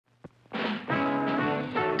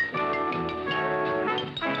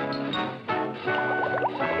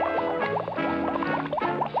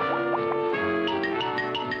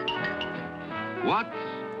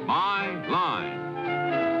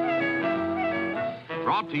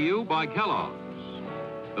Brought to you by Kellogg's,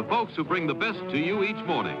 the folks who bring the best to you each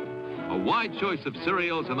morning. A wide choice of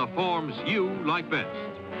cereals in the forms you like best.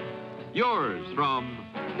 Yours from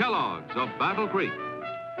Kellogg's of Battle Creek.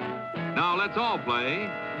 Now let's all play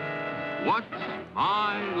What's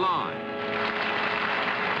My Line?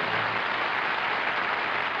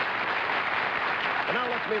 And now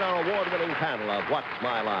let's meet our award-winning panel of What's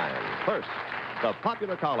My Line. First, the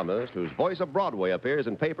popular columnist whose voice of Broadway appears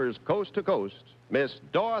in papers coast to coast, Miss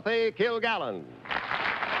Dorothy Kilgallen.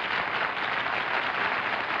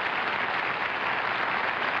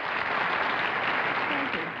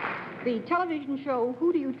 Thank you. The television show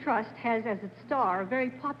Who Do You Trust has as its star a very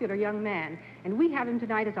popular young man, and we have him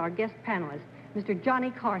tonight as our guest panelist, Mr.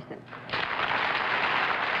 Johnny Carson.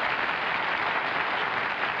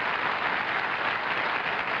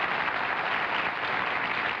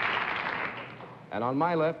 And on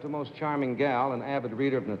my left, a most charming gal, an avid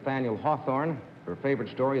reader of Nathaniel Hawthorne. Her favorite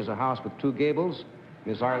story is A House with Two Gables,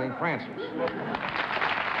 Miss Arlene Francis.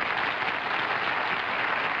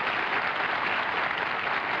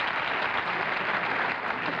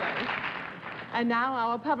 And now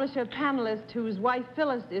our publisher panelist, whose wife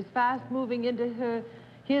Phyllis is fast moving into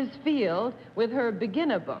his field with her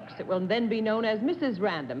beginner books. It will then be known as Mrs.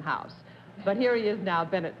 Random House. But here he is now,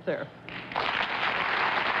 Bennett Cerf.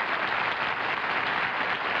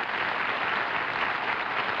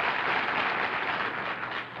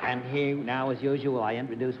 And here now, as usual, I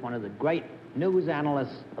introduce one of the great news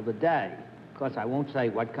analysts of the day. Of course, I won't say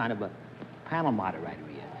what kind of a panel moderator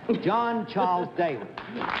he is. John Charles Daly.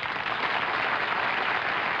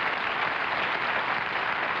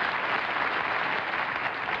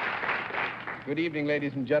 Good evening,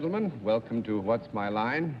 ladies and gentlemen. Welcome to What's My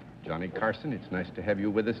Line? Johnny Carson, it's nice to have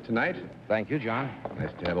you with us tonight. Thank you, John.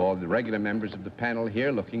 Nice to have all the regular members of the panel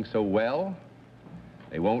here looking so well.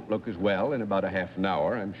 They won't look as well in about a half an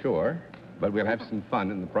hour, I'm sure, but we'll have some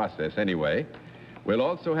fun in the process anyway. We'll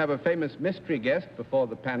also have a famous mystery guest before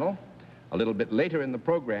the panel a little bit later in the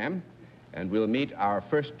program, and we'll meet our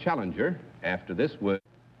first challenger after this word.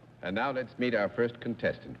 And now let's meet our first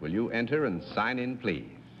contestant. Will you enter and sign in,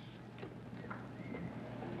 please?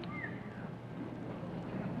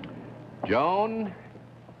 Joan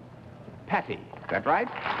Patty, is that right?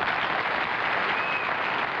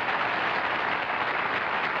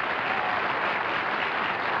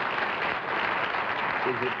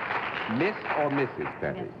 Is it Miss or Mrs.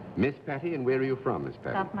 Patty? Yes. Miss Patty, and where are you from, Miss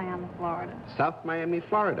Patty? South Miami, Florida. South Miami,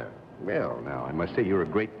 Florida. Well, now, I must say you're a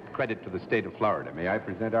great credit to the state of Florida. May I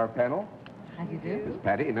present our panel? How do you do? Miss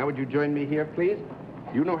Patty, and now would you join me here, please?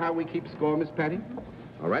 You know how we keep score, Miss Patty?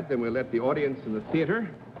 All right, then we'll let the audience in the theater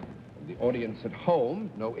and the audience at home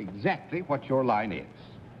know exactly what your line is.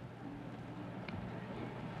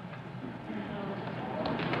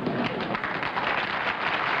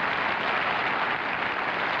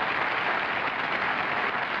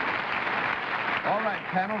 All right,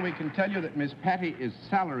 panel, we can tell you that Miss Patty is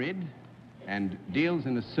salaried and deals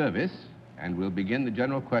in a service, and we'll begin the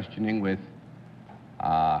general questioning with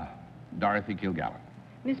Dorothy Kilgallen.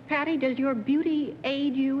 Miss Patty, does your beauty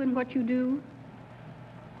aid you in what you do?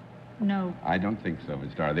 No. I don't think so,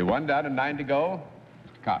 Miss Dorothy. 1 down and 9 to go.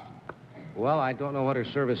 Mr. Carson. Well, I don't know what her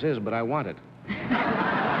service is, but I want it.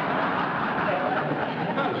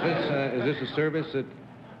 Is this a service that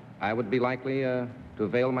I would be likely to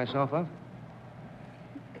avail myself of?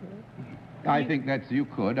 I think that's you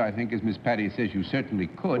could. I think, as Miss Patty says, you certainly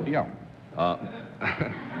could, yeah.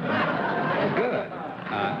 Good.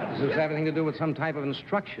 Does this have anything to do with some type of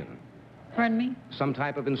instruction? Pardon me? Some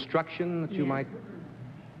type of instruction that you might...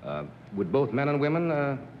 would both men and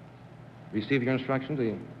women receive your instruction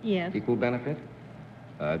to Yes. equal benefit?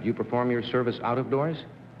 Do you perform your service out of doors?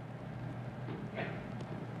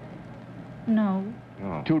 No.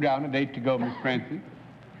 Oh. 2 down and 8 to go, Miss Francis.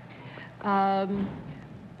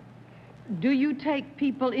 Do you take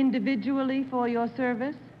people individually for your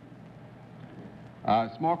service?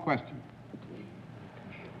 Small question.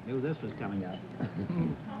 Knew this was coming up.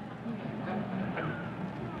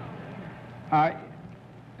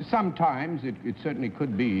 Sometimes it certainly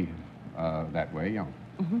could be that way, yeah.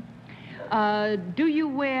 Mm-hmm. Do you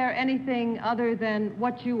wear anything other than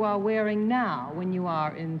what you are wearing now when you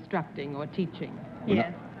are instructing or teaching?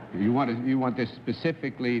 Yes. You want this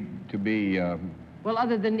specifically to be... Well,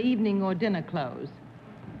 other than evening or dinner clothes.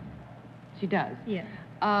 She does? Yes.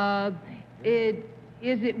 Would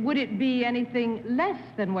it be anything less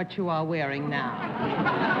than what you are wearing now?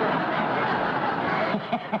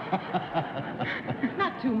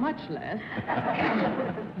 Not too much less.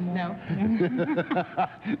 No.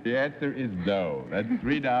 The answer is no. That's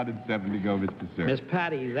 3 down and 7 to go, Mr. Cerf. Miss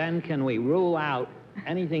Patty, then can we rule out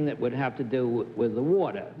anything that would have to do with the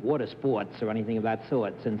water sports or anything of that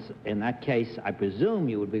sort, since in that case, I presume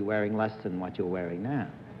you would be wearing less than what you're wearing now.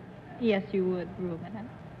 Yes, you would, Rule Bennett.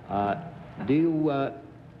 Do you,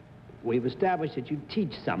 we've established that you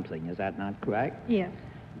teach something, is that not correct? Yes.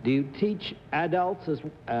 Do you teach adults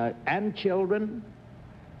and children?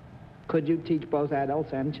 Could you teach both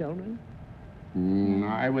adults and children?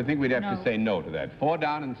 I would think we'd have to say no to that. 4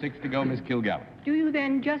 down and 6 to go, Miss Kilgallen. Do you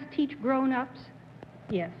then just teach grown-ups?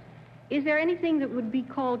 Yes. Is there anything that would be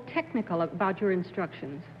called technical about your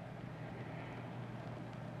instructions?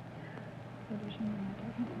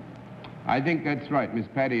 I think that's right. Miss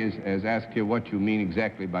Patty has asked here what you mean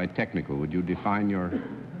exactly by technical. Would you define your...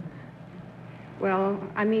 Well,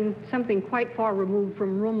 I mean something quite far removed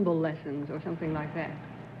from rumble lessons or something like that.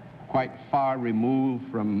 Quite far removed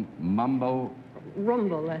from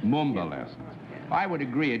Rumble lessons. Mumble lessons. I would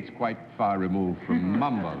agree it's quite far removed from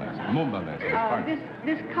mumble lessons. Mumble lessons.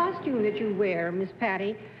 This costume that you wear, Miss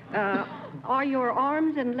Patty, are your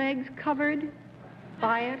arms and legs covered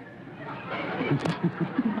by it?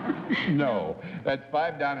 No. That's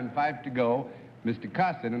 5 down and 5 to go, Mr.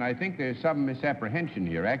 Carson, and I think there's some misapprehension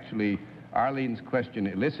here. Actually, Arlene's question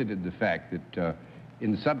elicited the fact that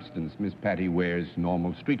in substance, Miss Patty wears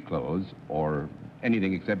normal street clothes or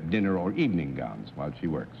anything except dinner or evening gowns while she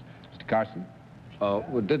works. Mr. Carson?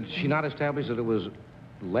 Well, did she not establish that it was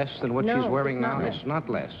less than what she's wearing now? It's not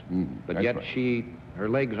less. But yet right. Her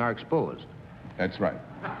legs are exposed. That's right.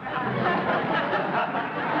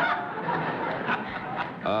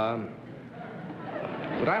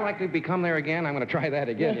 Would I like to become there again? I'm going to try that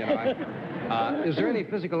again, you know. Is there any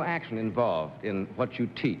physical action involved in what you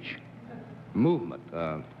teach? Movement,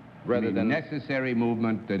 rather than... necessary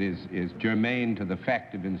movement that is germane to the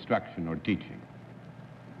fact of instruction or teaching.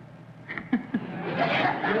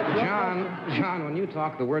 John, when you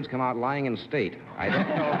talk, the words come out lying in state. I don't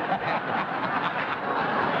know.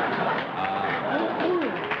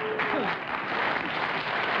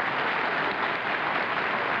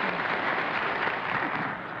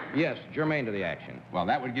 Yes, germane to the action. Well,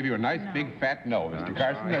 that would give you a nice big fat no, Mr.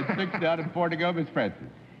 Carson. That's 6 down and 4 to go, Miss Francis.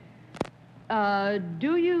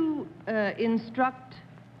 Do you instruct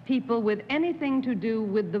people with anything to do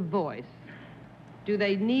with the voice? Do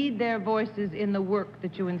they need their voices in the work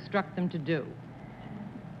that you instruct them to do?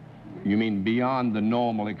 You mean beyond the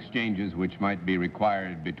normal exchanges which might be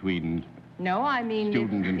required between... No, I mean...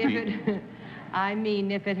 student and teacher? I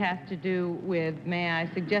mean, if it has to do with, may I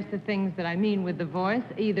suggest the things that I mean with the voice,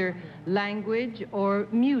 either language or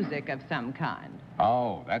music of some kind.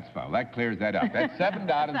 Oh, that's fine. That clears that up. That's 7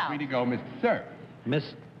 down and 3 to go, Mr. Cerf.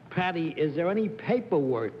 Miss Patty, is there any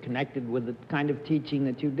paperwork connected with the kind of teaching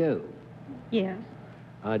that you do? Yes.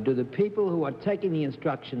 Do the people who are taking the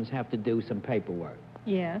instructions have to do some paperwork?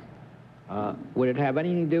 Yes. Would it have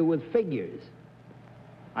anything to do with figures?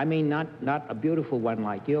 I mean, not a beautiful one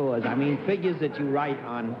like yours. I mean, figures that you write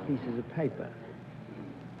on pieces of paper.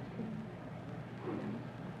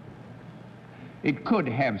 It could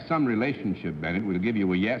have some relationship, Bennett. We'll give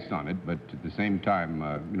you a yes on it, but at the same time,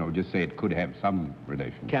 you know, just say it could have some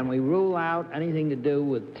relationship. Can we rule out anything to do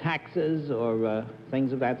with taxes or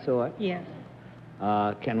things of that sort? Yes.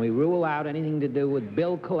 Can we rule out anything to do with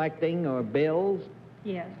bill collecting or bills?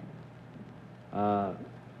 Yes.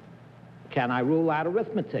 Can I rule out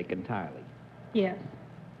arithmetic entirely? Yes.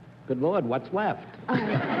 Good Lord, what's left?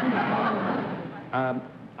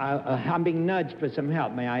 I'm being nudged for some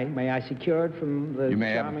help. May I secure it from the... You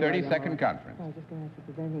may have a 30-second conference. I was just going to ask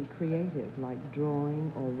if there's anything creative, like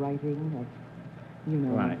drawing or writing, or, you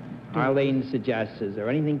know... Right. Arlene suggests, is there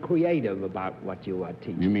anything creative about what you are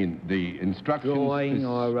teaching? You mean the instructions... Drawing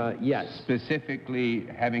or, yes. Specifically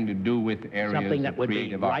having to do with areas Something that of would be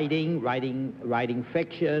creative art. writing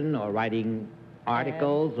fiction, or writing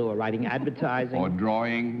articles, or writing advertising. Or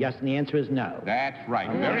drawing. Yes, and the answer is no. That's right.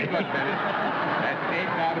 Very good, Bennett. That's 8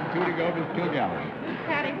 down and 2 to go, Miss Kilgallen.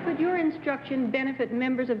 Patty, could your instruction benefit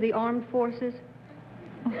members of the armed forces?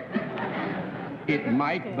 It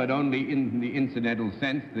might, but only in the incidental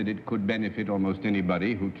sense that it could benefit almost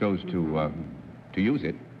anybody who chose to use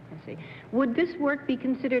it. I see. Would this work be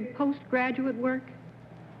considered postgraduate work?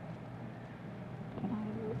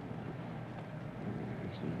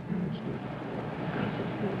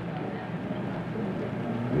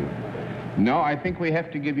 No, I think we have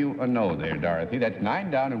to give you a no there, Dorothy. That's 9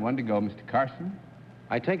 down and 1 to go, Mr. Carson.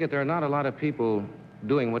 I take it there are not a lot of people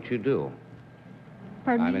doing what you do.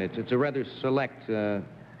 Pardon I me? mean, it's a rather select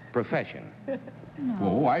profession.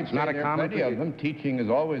 Oh, I'd say not a there are common plenty of them. Teaching has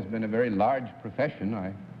always been a very large profession.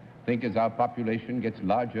 I think as our population gets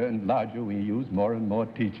larger and larger, we use more and more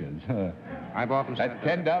teachers. I've often said... That's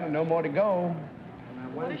 10 down and no more to go.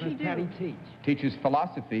 What does Miss she Patty do? teach? Teaches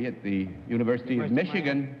philosophy at the University of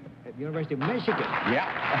Michigan. At the University of Michigan? Yeah.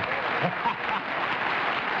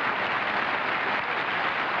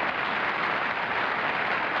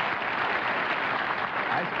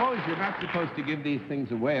 I suppose you're not supposed to give these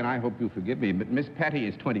things away, and I hope you forgive me, but Miss Patty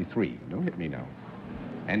is 23. Don't hit me now.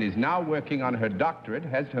 And is now working on her doctorate,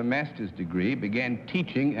 has her master's degree, began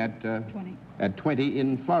teaching at 20. At 20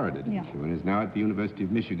 in Florida, didn't Yeah. she? And is now at the University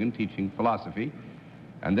of Michigan teaching philosophy.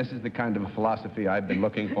 And this is the kind of philosophy I've been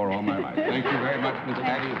looking for all my life. Thank you very much, Miss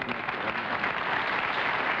Patty.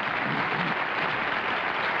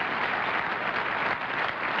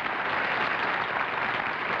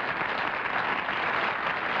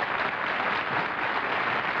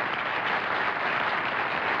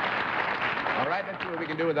 All right, let's see what we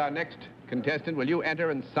can do with our next contestant. Will you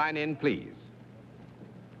enter and sign in, please?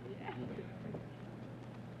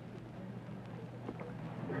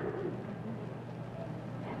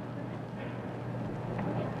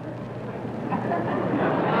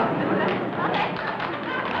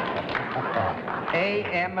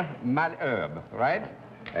 A.M. Malherbe, right?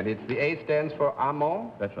 And it's the A stands for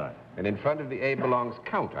Amand? That's right. And in front of the A belongs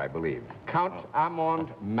Count, I believe. Count Amand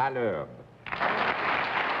Malherbe.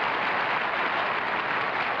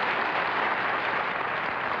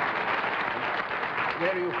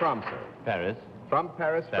 Where are you from, sir? Paris. From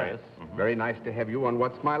Paris, Paris. France. Very nice to have you on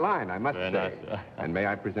What's My Line, I must Very say. nice. And may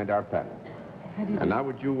I present our panel? And now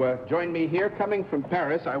would you join me here? Coming from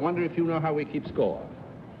Paris, I wonder if you know how we keep score.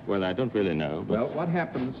 Well, I don't really know, but... Well, what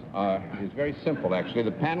happens is very simple, actually.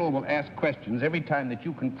 The panel will ask questions. Every time that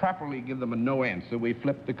you can properly give them a no answer, we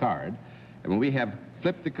flip the card. And when we have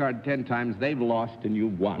flipped the card 10 times, they've lost and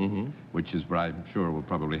you've won, which is what I'm sure will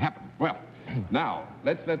probably happen. Well, now,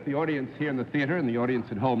 let's let the audience here in the theater and the audience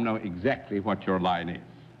at home know exactly what your line is.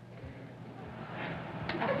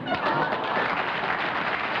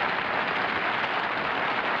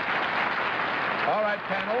 All right,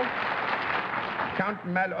 panel. Count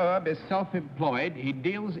Malherbe is self-employed. He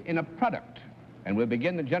deals in a product. And we'll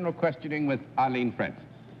begin the general questioning with Arlene Francis.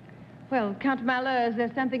 Well, Count Malheur, is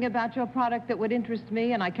there something about your product that would interest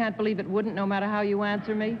me, and I can't believe it wouldn't, no matter how you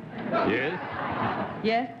answer me? Yes?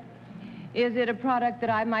 Yes? Is it a product that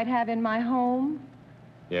I might have in my home?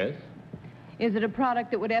 Yes? Is it a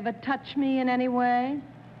product that would ever touch me in any way?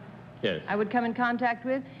 Yes. I would come in contact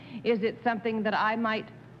with? Is it something that I might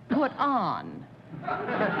put on? No.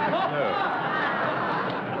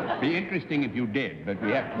 Be interesting if you did, but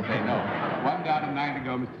we have to say no. 1 down and 9 to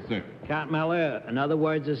go, Mr. Cerf. Count Malheur. In other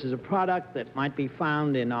words, this is a product that might be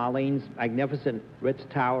found in Arlene's magnificent Ritz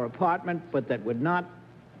Tower apartment, but that would not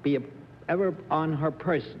be ever on her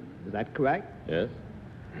person. Is that correct? Yes?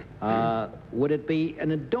 Would it be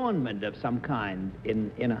an adornment of some kind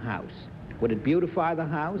in a house? Would it beautify the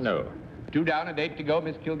house? No. 2 down and 8 to go,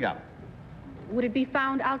 Miss Kilgallen. Would it be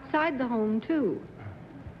found outside the home, too?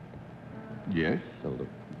 Yes.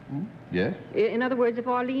 Yes? In other words, if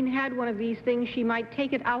Arlene had one of these things, she might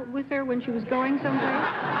take it out with her when she was going someplace?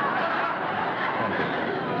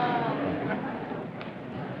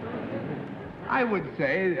 I would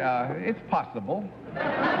say it's possible.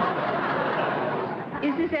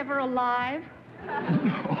 Is this ever alive?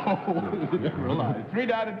 No, never alive. 3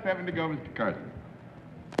 down and 7 to go, Mr. Carson.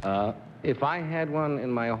 If I had one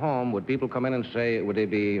in my home, would people come in and say, would they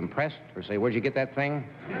be impressed or say, where'd you get that thing?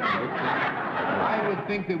 I would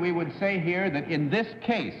think that we would say here that in this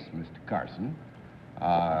case, Mr. Carson,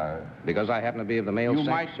 Because I happen to be of the male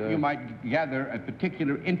sex? You might gather a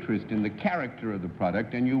particular interest in the character of the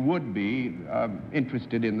product, and you would be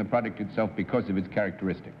interested in the product itself because of its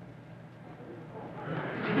characteristic.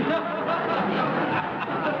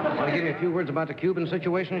 Want to give me a few words about the Cuban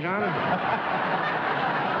situation, John?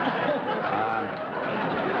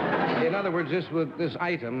 In other words, this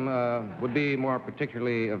item would be more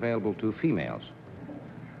particularly available to females.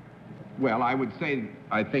 Well, I would say,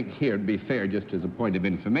 I think here, to be fair, just as a point of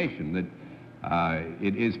information, that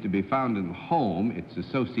it is to be found in the home. Its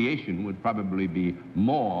association would probably be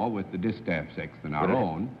more with the distaff sex than our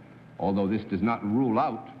own, although this does not rule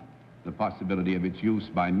out the possibility of its use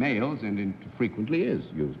by males, and it frequently is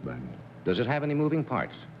used by males. Does it have any moving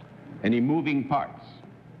parts? Any moving parts?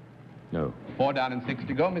 No. 4 down and 6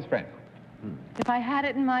 to go, Miss Francis. If I had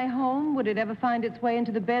it in my home, would it ever find its way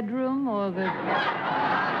into the bedroom or the...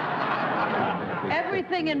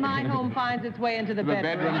 Everything in my home finds its way into the bedroom.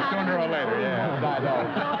 The bedroom sooner or later, yeah.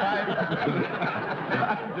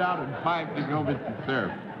 5 down and 5 to go, Mr.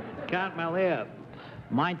 Cerf. Count Malheur,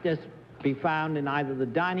 might this be found in either the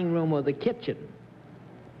dining room or the kitchen?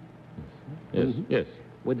 Yes, yes.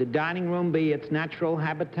 Would the dining room be its natural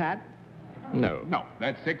habitat? No. No.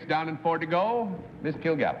 That's 6 down and 4 to go. Miss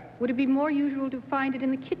Kilgallen. Would it be more usual to find it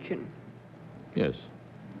in the kitchen? Yes.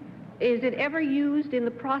 Is it ever used in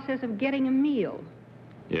the process of getting a meal?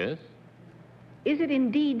 Yes. Is it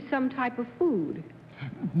indeed some type of food?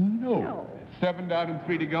 No. 7 down and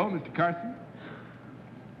 3 to go, Mr. Carson.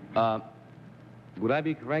 Would I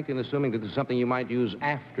be correct in assuming that it's something you might use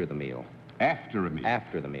after the meal? After a meal.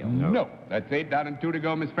 After the meal. No. That's 8 down and 2 to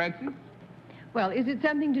go, Miss Francis. Well, is it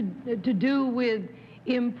something to do with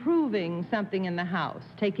improving something in the house,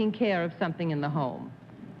 taking care of something in the home,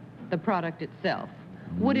 the product itself?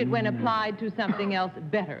 Would it, when applied to something else,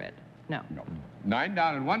 better it? No. No. 9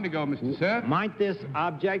 down and 1 to go, Mr. Cerf. Might this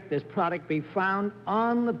object, this product, be found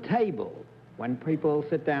on the table when people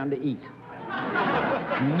sit down to eat?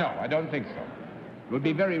 No, I don't think so. It would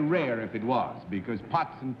be very rare if it was, because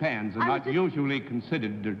pots and pans are not usually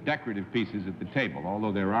considered decorative pieces at the table,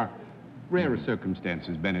 although there are rare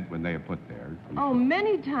circumstances, Bennett, when they are put there. Oh,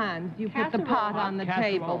 many times you put the pot on the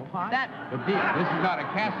table. This is not a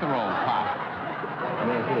casserole pot.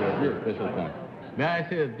 May I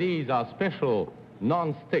say that these are special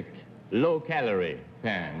non-stick, low-calorie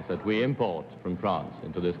pans that we import from France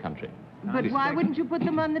into this country. But why wouldn't you put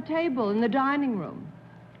them on the table in the dining room?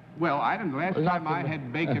 Well, I don't know. Last time I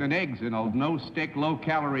had bacon and eggs in a no-stick,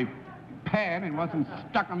 low-calorie pan and wasn't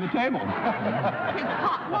stuck on the table. It's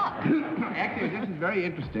hot luck. Actually, this is very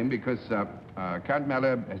interesting because Count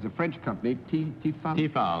Malher has a French company,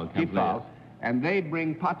 Tefal, and they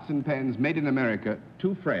bring pots and pans made in America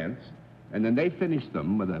to France, and then they finish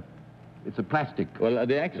them with it's a plastic. Well,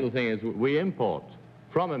 the actual thing is we import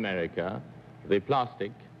from America the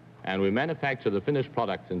plastic, and we manufacture the finished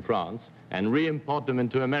products in France and re-import them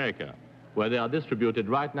into America, where they are distributed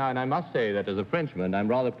right now. And I must say that as a Frenchman, I'm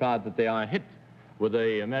rather proud that they are a hit with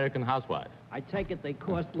the American housewife. I take it they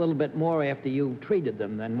cost a little bit more after you've treated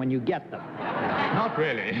them than when you get them. Not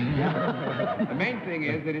really. The main thing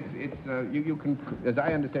is that you can, as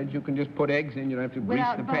I understand, you can just put eggs in. You don't have to grease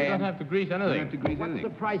the pan. You don't have to grease anything. You don't have to grease What's anything.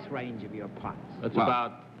 the price range of your pots? That's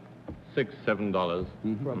about $6, $7.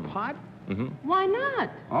 For a pot? Why not?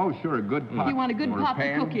 Oh, sure, a good pot. If you want a good or pot to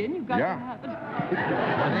pan. cook in, you've got to have it.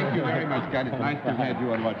 Thank you very much, Scott. It's nice to have had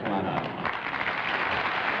you on What's My Line.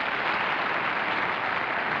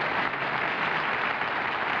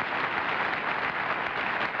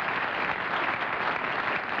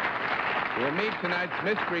 We'll meet tonight's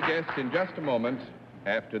mystery guest in just a moment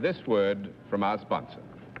after this word from our sponsor.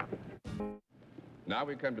 Now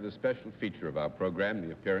we come to the special feature of our program,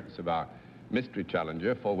 the appearance of our mystery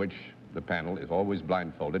challenger, for which the panel is always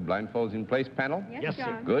blindfolded. Blindfolds in place, panel? Yes,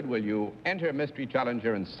 sir. Good. Will you enter mystery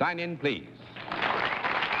challenger and sign in, please?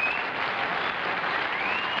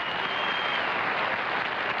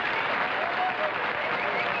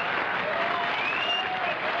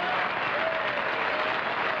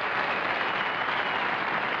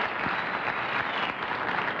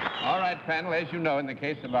 All right, panel, as you know, in the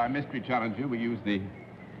case of our mystery challenger, we use the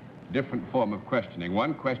different form of questioning.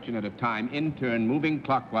 One question at a time, in turn, moving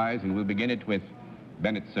clockwise, and we'll begin it with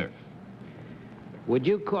Bennett Cerf. Would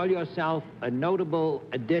you call yourself a notable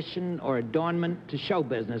addition or adornment to show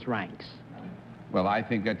business ranks? Well, I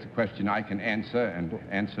think that's a question I can answer, and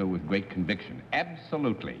answer with great conviction.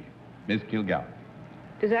 Absolutely. Miss Kilgallen.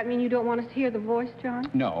 Does that mean you don't want us to hear the voice, John?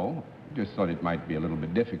 No, just thought it might be a little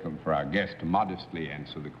bit difficult for our guest to modestly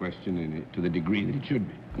answer the question to the degree that it should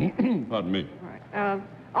be. Pardon me. All right.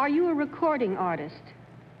 Are you a recording artist?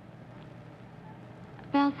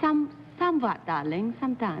 Well, somewhat, darling,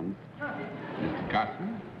 sometimes. Mr.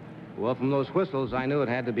 Carson? Well, from those whistles, I knew it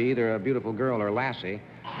had to be either a beautiful girl or lassie.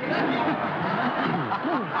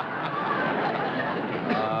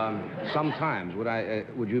 Sometimes.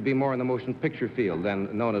 Would you be more in the motion picture field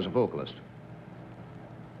than known as a vocalist?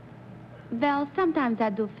 Well, sometimes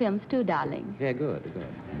I do films too, darling. Yeah, good. Miss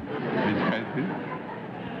Francis?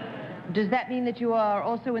 Does that mean that you are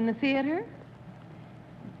also in the theater?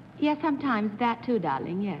 Yes, sometimes that too,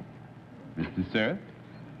 darling, yes. Mr. Cerf?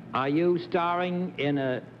 Are you starring in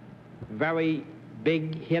a very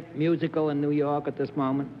big hit musical in New York at this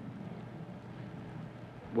moment?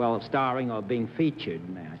 Well, starring or being featured,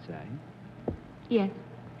 may I say? Yes.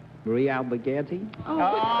 Marie Alberghetti?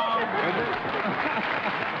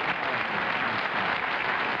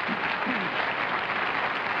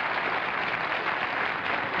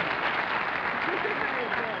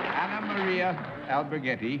 Maria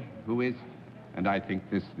Alberghetti, who is, and I think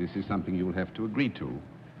this is something you will have to agree to,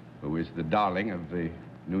 who is the darling of the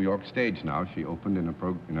New York stage now. She opened in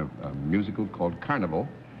a musical called Carnival,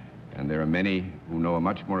 and there are many who know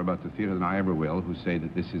much more about the theater than I ever will, who say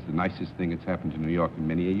that this is the nicest thing that's happened to New York in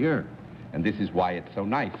many a year. And this is why it's so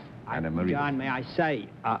nice. Anna Maria. John, may I say,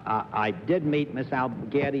 I did meet Miss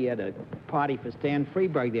Alberghetti at a party for Stan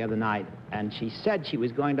Freeberg the other night, and she said she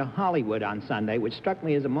was going to Hollywood on Sunday, which struck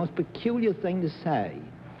me as a most peculiar thing to say.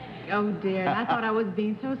 Oh, dear. I thought I was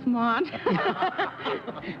being so smart.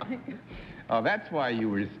 Oh, that's why you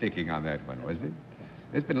were sticking on that one, wasn't it?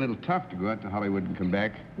 It's been a little tough to go out to Hollywood and come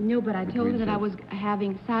back. No, but I told her that I was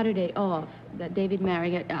having Saturday off, that David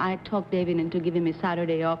married. I talked David into giving me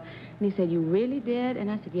Saturday off, and he said, you really did?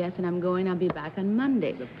 And I said, yes, and I'm going. I'll be back on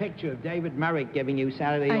Monday. The picture of David Merrick giving you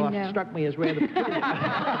Saturday off struck me as rather peculiar.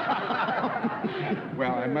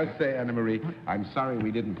 Well, I must say, Anna Marie, I'm sorry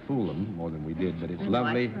we didn't fool them more than we did, but it's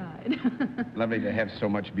lovely, lovely to have so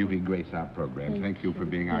much beauty grace our program. Thank you for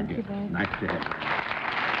being our guest. Nice to have you.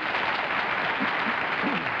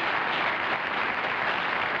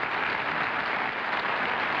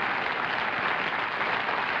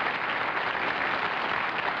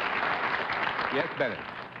 Yes, Bennett.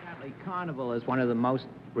 Carnival is one of the most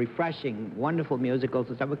refreshing, wonderful musicals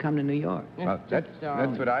that's ever come to New York. That's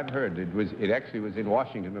what I've heard. It actually was in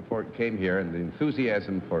Washington before it came here, and the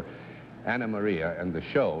enthusiasm for Anna Maria and the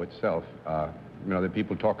show itself, you know, the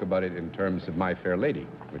people talk about it in terms of My Fair Lady,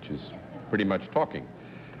 which is pretty much talking.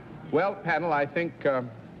 Well, panel, I think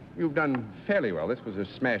you've done fairly well. This was a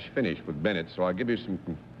smash finish with Bennett, so I'll give you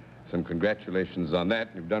some congratulations on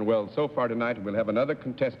that. You've done well so far tonight, and we'll have another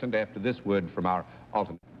contestant after this word from our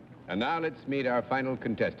alternate. And now let's meet our final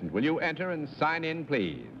contestant. Will you enter and sign in,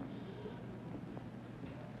 please?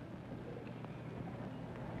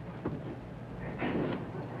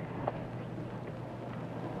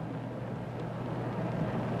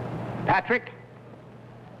 Patrick?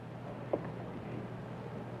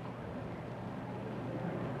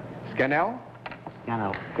 Scannell?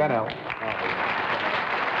 Scannell. Scannell.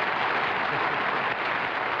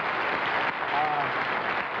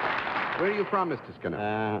 Where are you from, Mr. Skinner?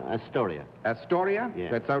 Astoria. Astoria?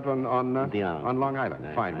 Yeah. That's out on Long Island.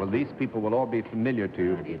 Fine. Well, these people will all be familiar to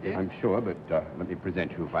you, I'm sure, but let me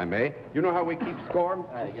present you, if I may. You know how we keep score,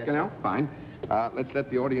 yes. Skinner? Fine. Let's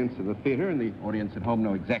let the audience in the theater and the audience at home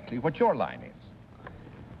know exactly what your line is.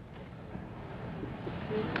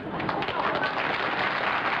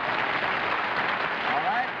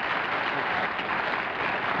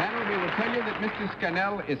 We will tell you that Mr.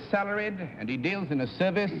 Scannell is salaried and he deals in a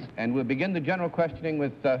service, and we'll begin the general questioning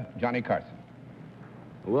with Johnny Carson.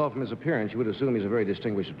 Well, from his appearance, you would assume he's a very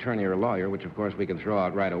distinguished attorney or lawyer, which, of course, we can throw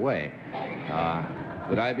out right away.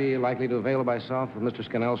 Would I be likely to avail myself of Mr.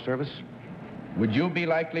 Scannell's service? Would you be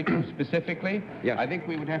likely to specifically? Yes. I think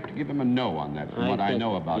we would have to give him a no on that, from what I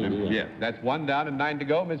know about him. Yes. That's 1 down and 9 to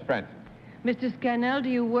go. Miss Francis. Mr. Scannell, do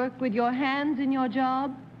you work with your hands in your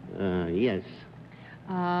job? Yes.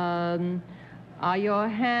 Are your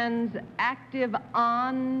hands active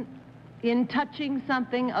in touching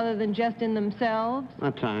something other than just in themselves?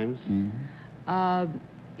 At times. Mm-hmm.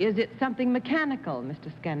 Is it something mechanical,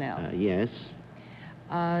 Mr. Scannell? Yes.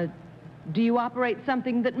 Do you operate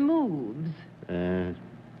something that moves? Well,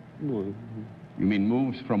 you mean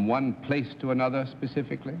moves from one place to another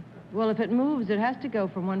specifically? Well, if it moves, it has to go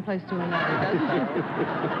from one place to another, doesn't it?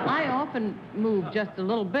 I often move just a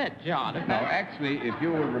little bit, John. No, actually, if you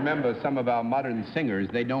will remember some of our modern singers,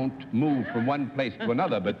 they don't move from one place to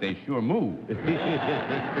another, but they sure move.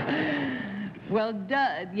 Well,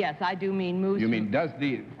 yes, I do mean moves. You mean does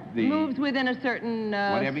the moves within a certain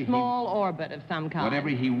small orbit of some kind. Whatever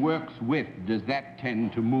he works with, does that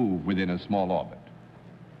tend to move within a small orbit?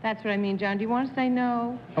 That's what I mean, John. Do you want to say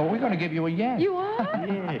no? Oh, we're going to give you a yes. You are?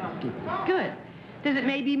 yes. Good. Does it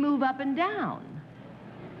maybe move up and down?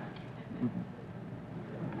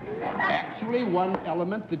 Actually, one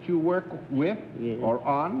element that you work with or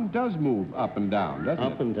on does move up and down, doesn't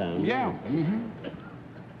it? Up and down. Yeah.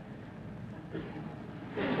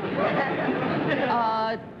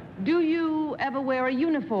 Do you ever wear a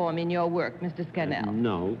uniform in your work, Mr. Scannell?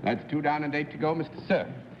 No. That's 2 down and 8 to go, Mr. Cerf.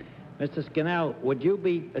 Mr. Scannell, would you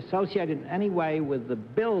be associated in any way with the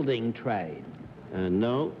building trade?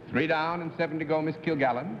 No. 3 down and 7 to go, Miss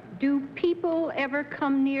Kilgallen. Do people ever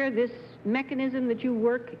come near this mechanism that you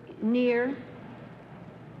work near?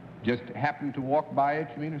 Just happen to walk by it,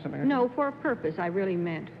 you mean, or something like No, for a purpose, I really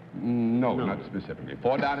meant. No, not specifically.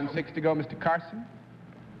 4 down and 6 to go, Mr. Carson.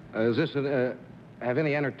 Does this have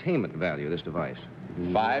any entertainment value, this device?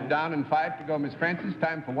 5 down and 5 to go, Miss Francis.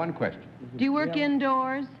 Time for 1 question. Do you work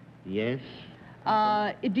indoors? Yes.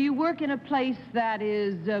 Do you work in a place that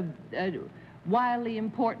is wildly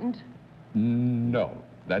important? No.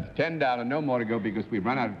 That's 10 down and no more to go because we've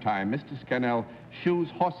run out of time. Mr. Scannell shoes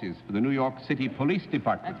horses for the New York City Police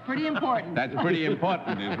Department. That's pretty important. That's pretty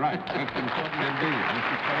important, is right. That's important indeed.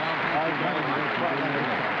 Mr. Scannell, thank you very much for being with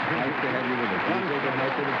us. Nice to have you with us. Can you say good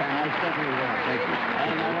night to the panel? I certainly will. Thank you.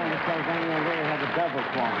 And I want to say thank you. I really have a double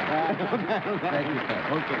for me. Thank you, sir.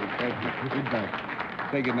 Okay, thank you. Good night.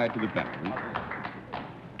 Say good night to the panel.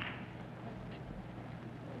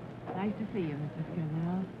 Nice to see you, Mr.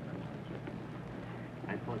 Scannell.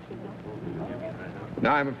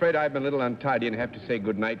 Now, I'm afraid I've been a little untidy and have to say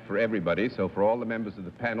good night for everybody. So for all the members of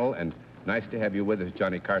the panel, and nice to have you with us,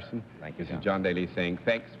 Johnny Carson. Thank you, This is John. John Daly saying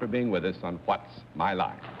thanks for being with us on What's My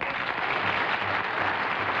Line.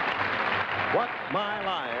 What's My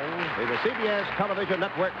Line is a CBS television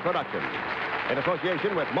network production in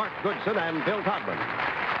association with Mark Goodson and Bill Todman.